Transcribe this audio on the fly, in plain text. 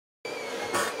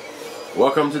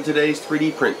Welcome to today's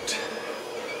 3D print.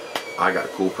 I got a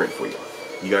cool print for you.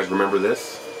 You guys remember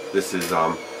this? This is,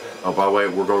 oh by the way,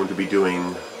 we're going to be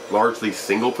doing largely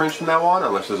single prints from now on,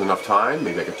 unless there's enough time.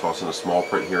 Maybe I could toss in a small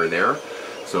print here or there.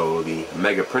 So the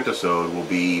mega Printesode will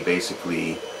be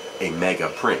basically a mega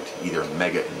print, either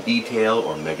mega in detail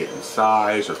or mega in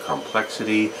size or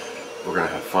complexity. We're going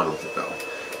to have fun with it though.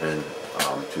 And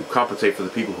to compensate for the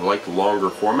people who like the longer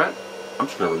format, I'm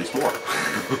just going to release more.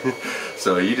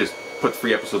 So you just put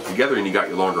 3 episodes together and you got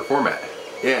your longer format.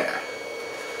 Yeah.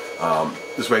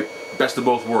 This way, best of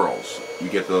both worlds. You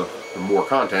get the more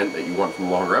content that you want from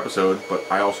the longer episode, but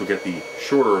I also get the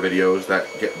shorter videos that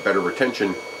get better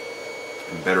retention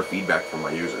and better feedback from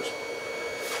my users.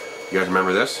 You guys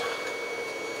remember this?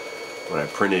 When I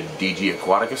printed DG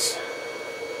Aquaticus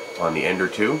on the Ender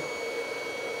 2?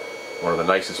 One of the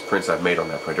nicest prints I've made on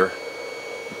that printer.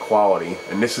 The quality,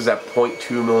 and this is at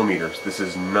 0.2 millimeters. This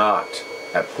is not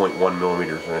at 0.1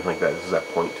 millimeters or anything like that. This is at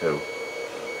 0.2.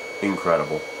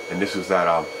 Incredible. And this is that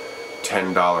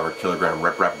 $10 a kilogram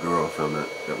Rep Guru filament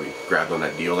that we grabbed on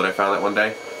that deal that I found that one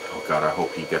day. Oh god, I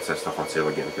hope he gets that stuff on sale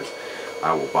again, because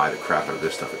I will buy the crap out of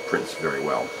this stuff. It prints very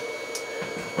well.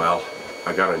 Well,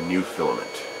 I got a new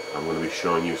filament. I'm going to be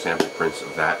showing you sample prints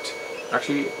of that.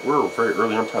 Actually, we're very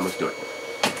early on time. Let's do it.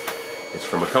 It's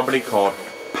from a company called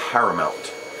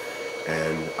Paramount.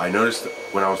 And I noticed that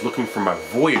when I was looking for my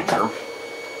Voyager,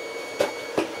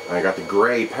 I got the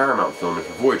gray Paramount filament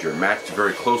for Voyager. It matched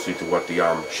very closely to what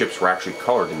the ships were actually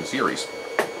colored in the series.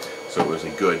 So it was a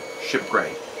good ship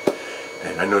gray.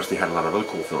 And I noticed they had a lot of other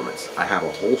cool filaments. I have a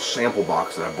whole sample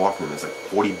box that I bought from them. It's like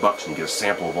 40 bucks and you get a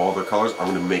sample of all their colors. I'm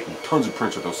going to be making tons of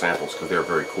prints with those samples because they're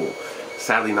very cool.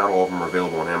 Sadly, not all of them are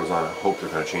available on Amazon. I hope they're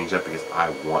going to change that because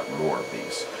I want more of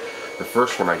these. The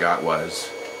first one I got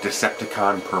was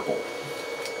Decepticon Purple.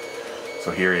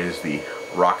 So here is the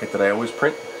rocket that I always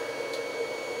print.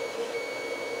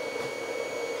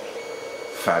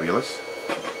 Fabulous.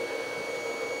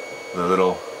 The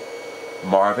little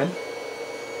Marvin.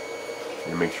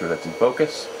 And make sure that's in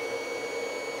focus.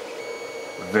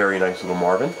 Very nice little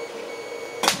Marvin.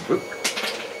 Oop.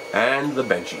 And the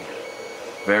Benchy.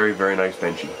 Very, very nice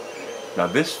Benchy. Now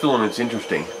this filament's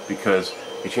interesting because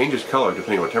it changes color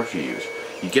depending on what temperature you use.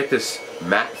 You get this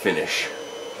matte finish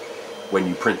when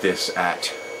you print this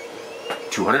at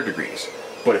 200 degrees.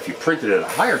 But if you print it at a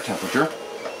higher temperature,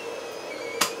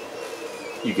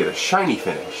 you get a shiny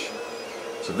finish.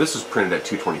 So this is printed at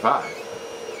 225.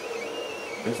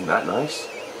 Isn't that nice?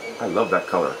 I love that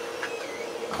color.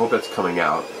 I hope that's coming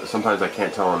out. Sometimes I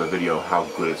can't tell on the video how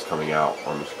good it's coming out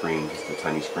on the screen, just a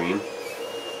tiny screen.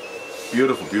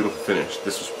 Beautiful, beautiful finish.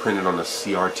 This was printed on the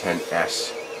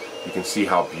CR10S. You can see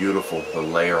how beautiful the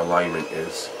layer alignment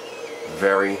is.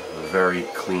 Very, very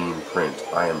clean print.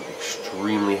 I am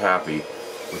extremely happy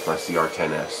with my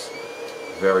CR10S.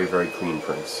 Very, very clean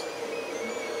prints.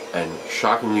 And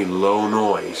shockingly low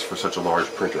noise for such a large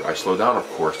printer. I slowed down, of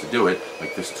course, to do it.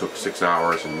 Like this took 6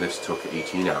 hours and this took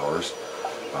 18 hours.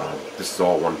 This is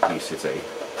all one piece. It's a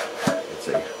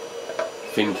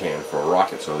fin can for a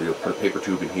rocket. So you'll put a paper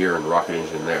tube in here and the rocket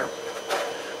engine in there.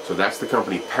 So that's the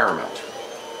company Paramount.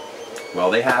 Well,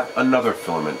 they have another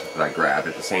filament that I grabbed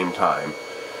at the same time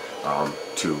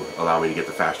to allow me to get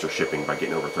the faster shipping by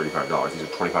getting over $35. These are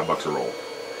 25 bucks a roll.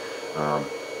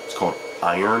 It's called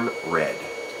Iron Red.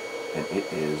 And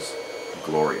it is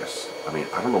glorious. I mean,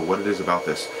 I don't know what it is about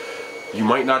this. You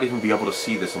might not even be able to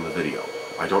see this on the video.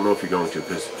 I don't know if you're going to,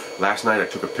 because last night I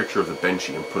took a picture of the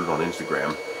Benchy and put it on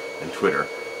Instagram and Twitter,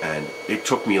 and it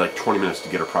took me like 20 minutes to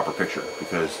get a proper picture,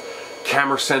 because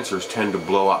camera sensors tend to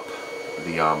blow up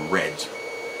the reds.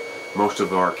 Most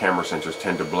of our camera sensors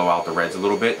tend to blow out the reds a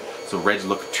little bit, so reds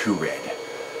look too red.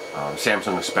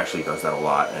 Samsung especially does that a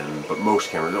lot, but most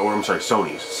cameras, or I'm sorry,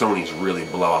 Sony's really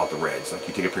blow out the reds. Like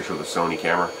you take a picture with a Sony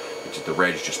camera, the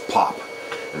reds just pop.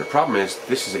 And the problem is,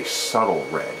 this is a subtle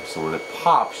red, so when it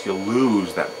pops, you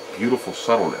lose that beautiful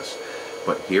subtleness.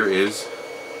 But here is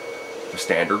the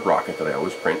standard rocket that I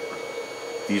always print.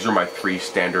 These are my 3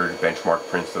 standard benchmark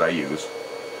prints that I use.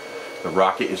 The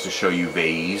rocket is to show you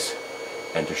vase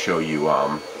and to show you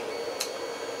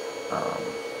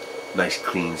nice,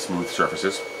 clean, smooth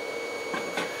surfaces.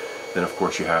 Then of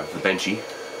course you have the Benchy.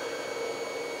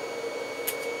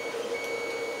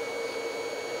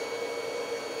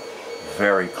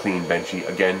 Very clean Benchy.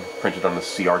 Again, printed on the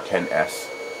CR10S.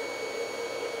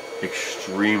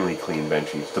 Extremely clean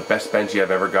Benchy. It's the best Benchy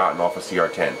I've ever gotten off a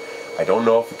CR10. I don't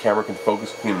know if the camera can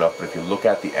focus clean enough, but if you look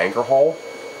at the anchor hole,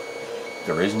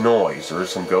 there is noise. There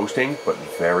is some ghosting, but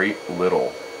very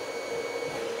little.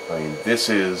 I mean, this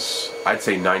is, I'd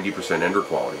say 90% Ender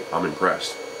quality. I'm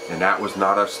impressed. And that was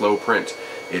not a slow print.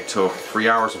 It took 3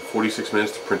 hours and 46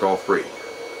 minutes to print all three.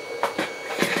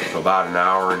 So about an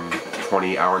hour and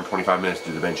 25 minutes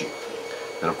to do the Benji.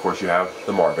 Then of course you have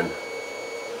the Marvin.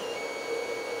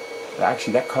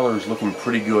 Actually, that color is looking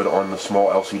pretty good on the small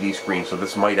LCD screen, so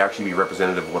this might actually be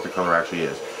representative of what the color actually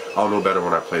is. I'll know better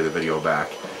when I play the video back,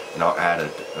 and I'll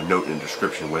add a note in the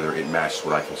description whether it matched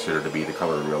what I consider to be the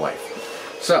color in real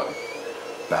life. So,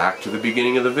 back to the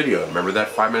beginning of the video. Remember that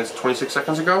 5 minutes and 26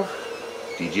 seconds ago?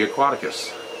 DG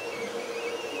Aquaticus.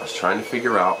 I was trying to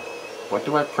figure out, what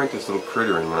do I print this little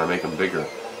critter in when I make him bigger?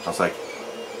 I was like,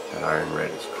 that iron red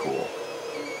is cool.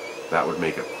 That would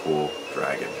make a cool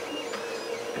dragon.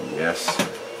 And yes,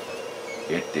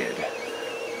 it did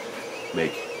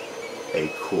make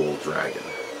a cool dragon.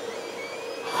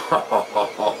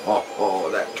 Oh,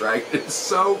 that dragon is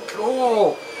so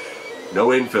cool! No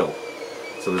infill.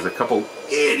 So there's a couple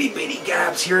itty bitty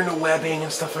gaps here in the webbing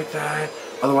and stuff like that.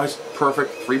 Otherwise,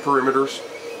 perfect. 3 perimeters.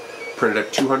 Printed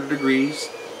at 200 degrees.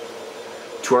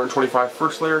 225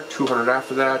 first layer, 200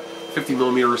 after that. 50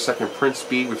 millimeter a second print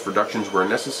speed with reductions where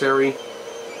necessary.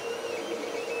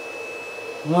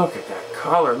 Look at that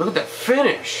color. Look at that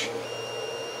finish.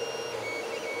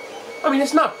 I mean,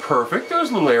 it's not perfect.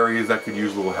 There's little areas that could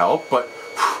use a little help, but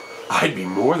I'd be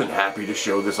more than happy to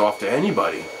show this off to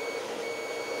anybody.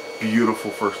 Beautiful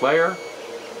first layer.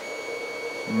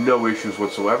 No issues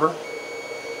whatsoever.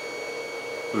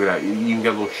 Look at that. You can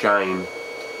get a little shine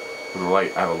from the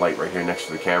light. I have a light right here next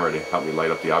to the camera to help me light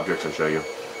up the objects I'll show you.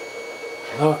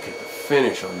 Look at the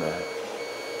finish on that.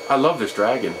 I love this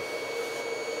dragon.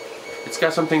 It's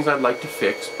got some things I'd like to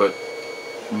fix, but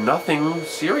nothing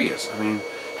serious. I mean,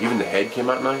 even the head came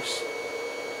out nice.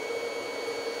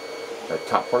 That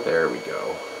top part, there we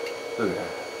go. Look at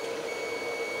that.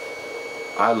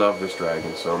 I love this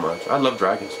dragon so much. I love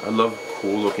dragons. I love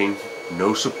cool looking,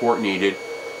 no support needed,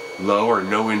 low or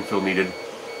no infill needed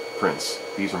prints.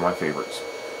 These are my favorites.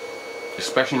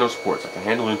 Especially no supports. I can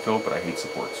handle infill, but I hate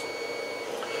supports.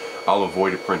 I'll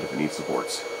avoid a print if it needs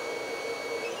supports.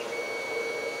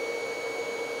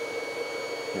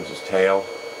 Here's his tail.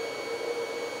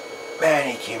 Man,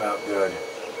 he came out good.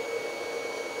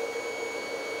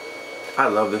 I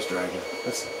love this dragon.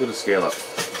 Let's do the scale up.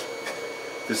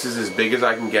 This is as big as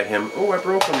I can get him. Oh, I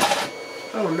broke him.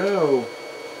 Oh no.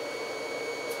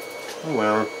 Oh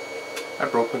well. I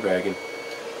broke my dragon.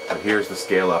 But here's the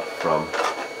scale up from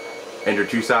Ender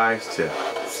 2 size to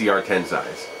CR10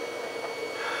 size.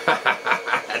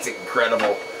 That's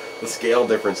incredible. The scale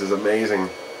difference is amazing.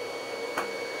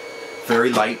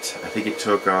 Very light. I think it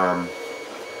took,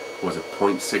 was it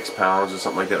 0.6 pounds or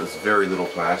something like that? It was very little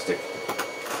plastic.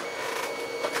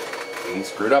 He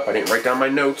screwed up. I didn't write down my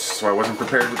notes, so I wasn't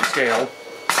prepared with the scale.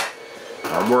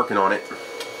 I'm working on it.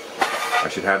 I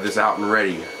should have this out and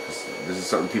ready. This is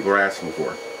something people are asking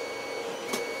for.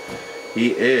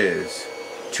 He is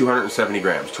 270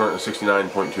 grams,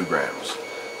 269.2 grams.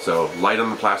 So light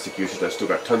on the plastic usage. I've still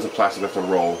got tons of plastic left on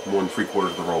the roll, more than 3/4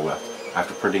 of the roll left.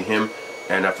 After printing him,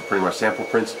 and after printing my sample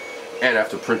prints, and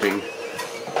after printing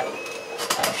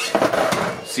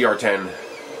CR10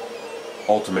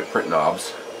 Ultimate print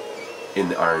knobs in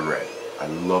the iron red. I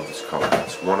love this color.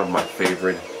 It's one of my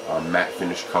favorite matte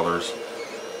finish colors.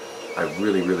 I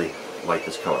really, really like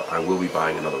this color. I will be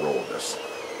buying another roll of this.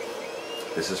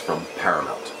 This is from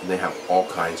Paramount, and they have all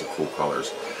kinds of cool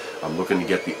colors. I'm looking to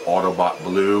get the Autobot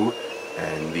blue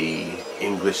and the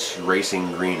English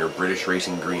racing green or British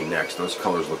racing green next. Those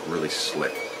colors look really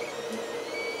slick.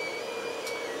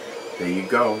 There you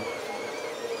go.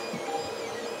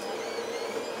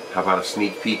 How about a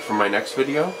sneak peek from my next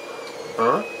video?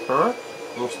 Huh? Huh?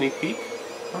 A little sneak peek?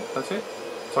 Huh? That's it?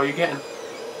 That's all you're getting.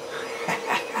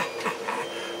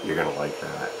 You're gonna like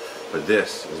that. But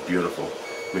this is beautiful.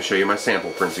 Let me show you my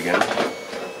sample prints again.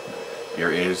 Here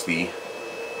is the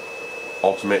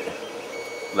Ultimate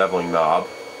leveling knob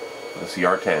for the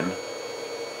CR10,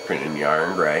 printed in the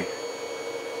iron gray.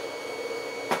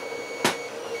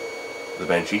 The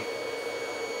Benchy.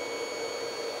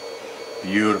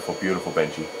 Beautiful, beautiful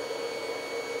Benchy.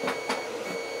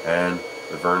 And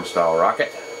the Vern style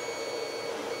rocket.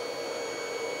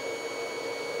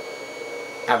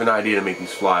 I have an idea to make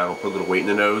these fly. I'll put a little weight in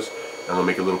the nose, and I'll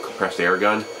make a little compressed air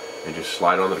gun, and just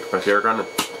slide onto the compressed air gun and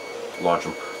launch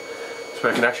them. So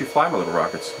I can actually fly my little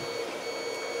rockets.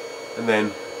 And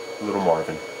then a little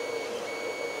Marvin.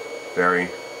 Very,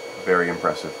 very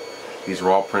impressive. These are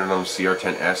all printed on the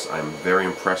CR10S. I'm very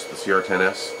impressed with the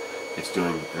CR10S. It's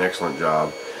doing an excellent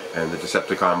job. And the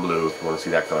Decepticon blue, if you want to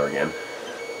see that color again.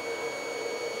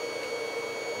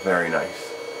 Very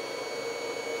nice.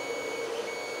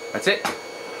 That's it.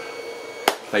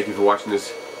 Thank you for watching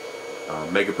this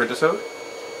Mega Printesode.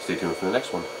 Stay tuned for the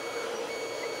next one.